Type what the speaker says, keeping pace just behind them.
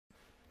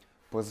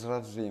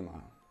Pozdrav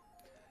svima,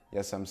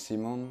 ja sam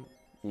Simon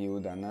I u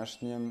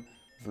današnjem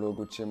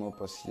vlogu ćemo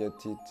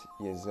posjetiti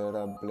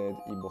jezera Bled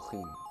I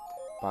Bohinj.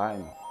 Pa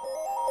ajmo!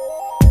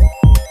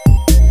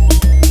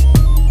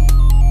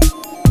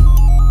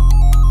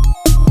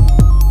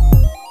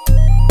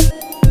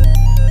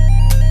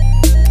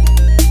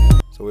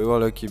 So we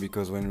were lucky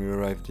because when we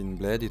arrived in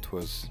Bled it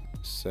was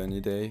a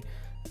sunny day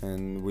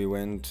and we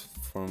went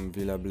from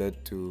Villa Bled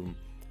to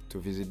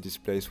visit this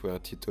place where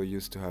Tito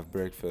used to have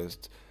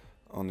breakfast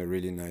on a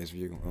really nice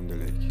view on the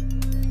lake.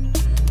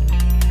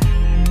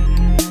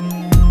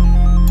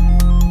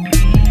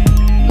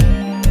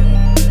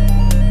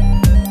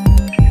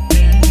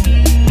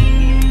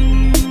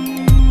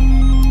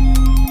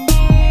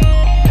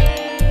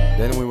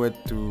 Then we went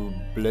to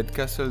Bled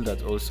Castle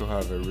that also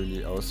have a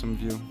really awesome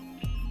view.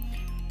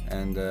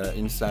 And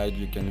inside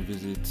you can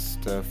visit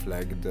stuff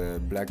like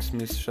the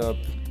blacksmith shop,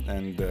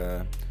 and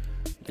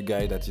the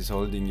guy that is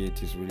holding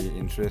it is really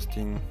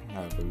interesting,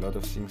 have a lot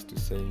of things to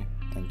say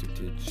and to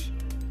teach.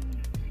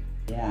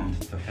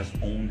 Formed to his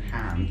own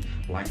hand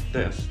like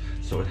this,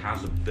 so it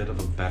has a bit of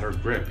a better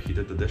grip. He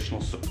did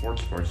additional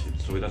supports for it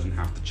so he doesn't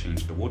have to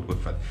change the wood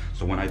with it.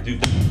 So when I do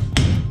this,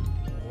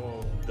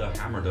 the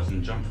hammer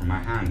doesn't jump from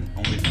my hand,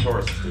 only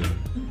tourists do.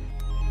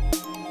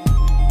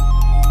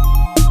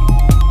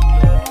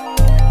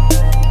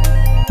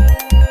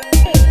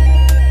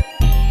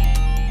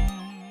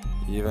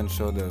 He even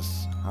showed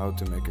us how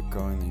to make a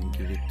coin and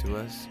give it to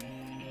us.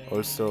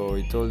 Also,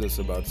 he told us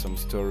about some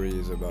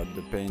stories about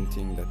the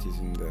painting that is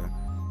in the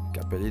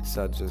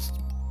Kapelica just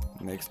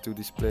next to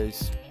this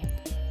place,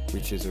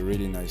 which is a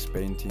really nice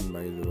painting,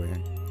 by the way.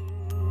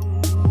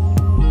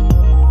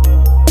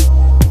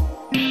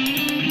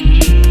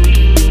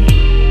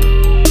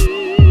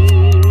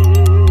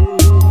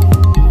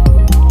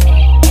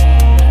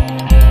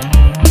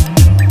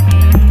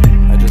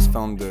 I just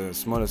found the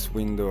smallest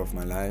window of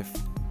my life.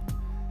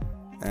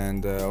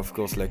 And of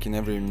course, like in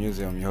every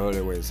museum, you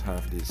always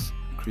have this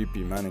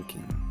creepy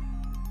mannequin.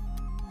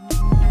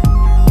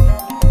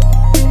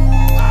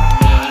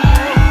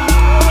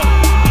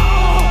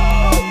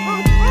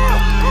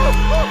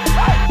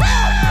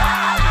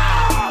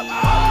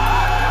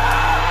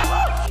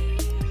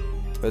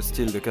 But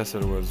still, the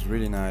castle was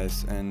really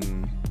nice,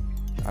 and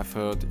I've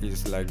heard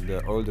it's like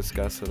the oldest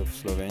castle of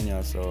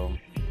Slovenia, so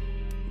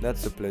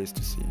that's a place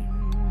to see.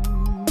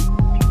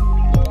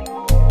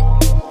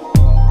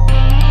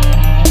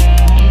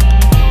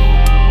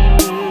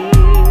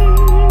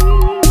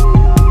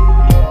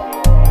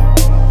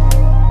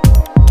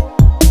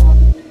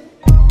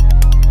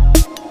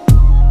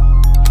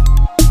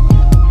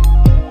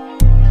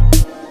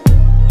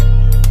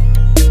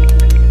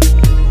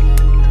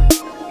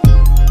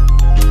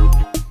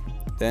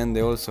 Then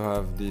they also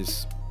have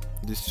this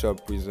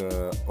shop with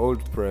an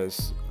old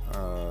press,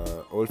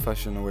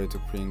 old-fashioned way to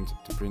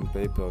print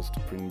papers, to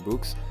print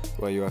books,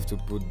 where you have to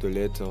put the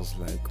letters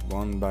like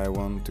one by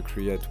one to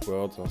create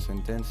words or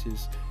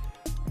sentences.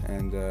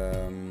 And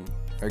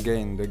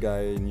again, the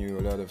guy knew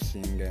a lot of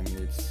things, and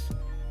it's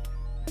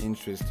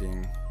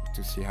interesting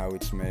to see how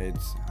it's made,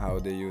 how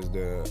they use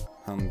the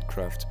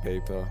handcraft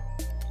paper.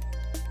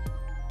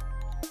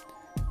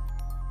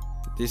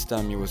 This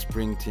time he was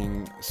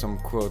printing some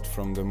quote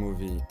from the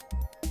movie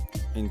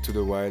Into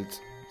the Wild,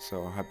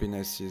 so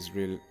happiness is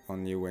real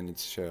only when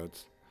it's shared.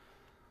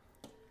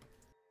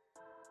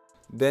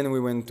 Then we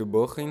went to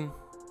Bohinj,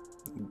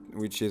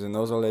 which is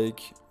another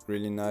lake,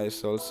 really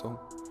nice also.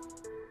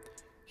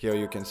 Here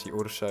you can see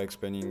Ursha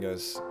explaining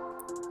us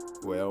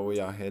where we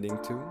are heading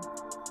to.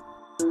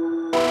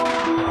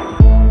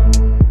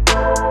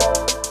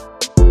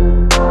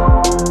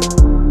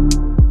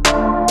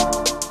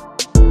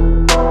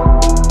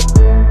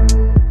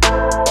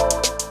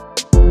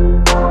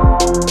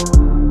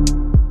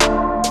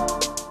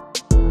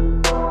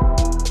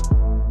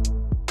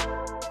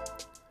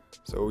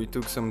 So we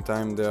took some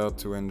time there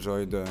to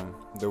enjoy the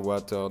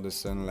water, the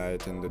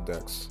sunlight and the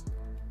ducks.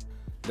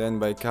 Then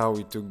by car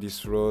we took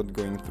this road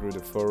going through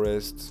the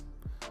forest,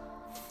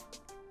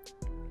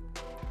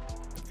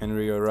 and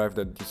we arrived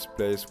at this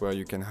place where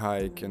you can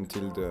hike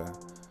until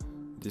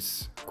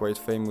this quite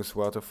famous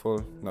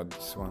waterfall, not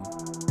this one.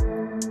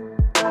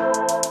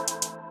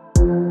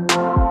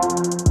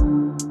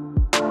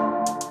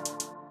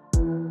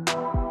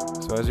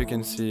 So as you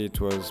can see,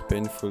 it was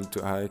painful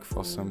to hike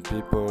for some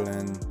people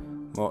and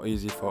more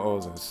easy for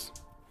others.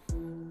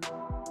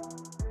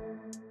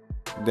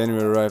 Then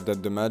we arrived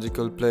at the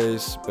magical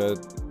place, but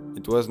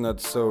it was not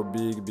so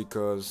big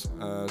because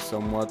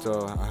some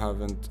water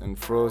haven't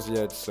unfroze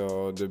yet,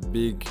 so the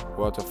big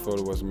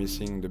waterfall was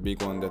missing, the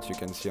big one that you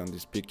can see on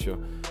this picture,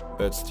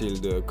 but still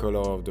the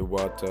color of the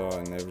water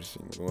and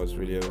everything was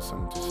really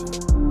awesome to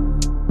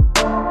see.